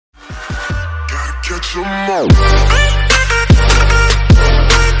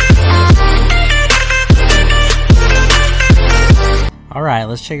Alright,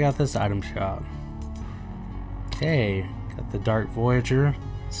 let's check out this item shop. Okay, got the Dark Voyager.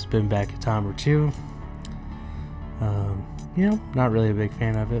 It's been back a time or two. You know, not really a big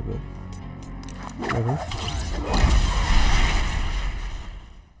fan of it, but whatever.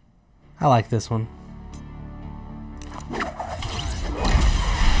 I like this one.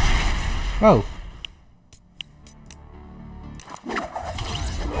 Oh!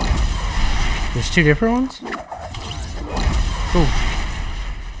 There's two different ones? Cool.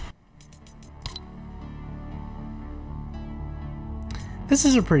 This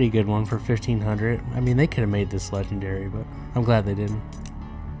is a pretty good one for 1500. I mean, they could have made this legendary, but I'm glad they didn't.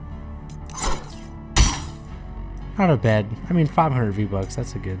 Not a bad. I mean, 500 V-Bucks.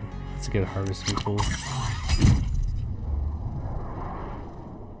 That's a good harvesting tool.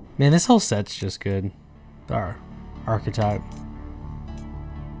 Man, this whole set's just good. Our archetype.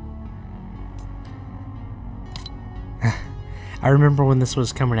 I remember when this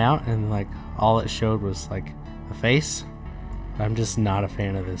was coming out and like all it showed was like a face. I'm just not a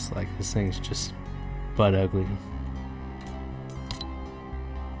fan of this. Like, this thing's just butt ugly.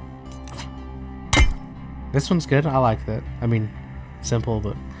 This one's good. I like that. I mean, simple,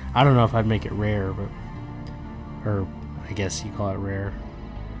 but I don't know if I'd make it rare, but, or I guess you call it rare.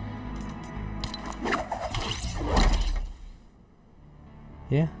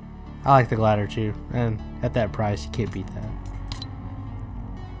 Yeah, I like the glider too, and at that price, you can't beat that.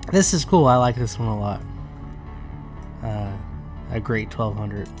 This is cool. I like this one a lot. A great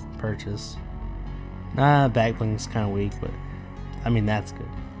 1200 purchase. Back bling's kind of weak, but I mean, that's good.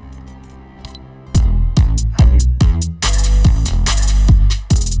 I mean,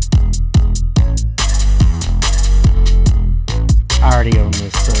 I already own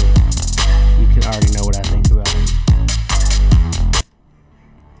this, so you can already know what I think about it.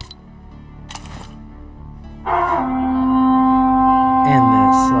 And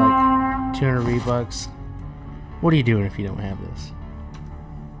this, like, 200 V-Bucks. What are you doing if you don't have this?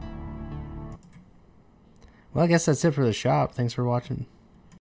 Well, I guess that's it for the shop. Thanks for watching.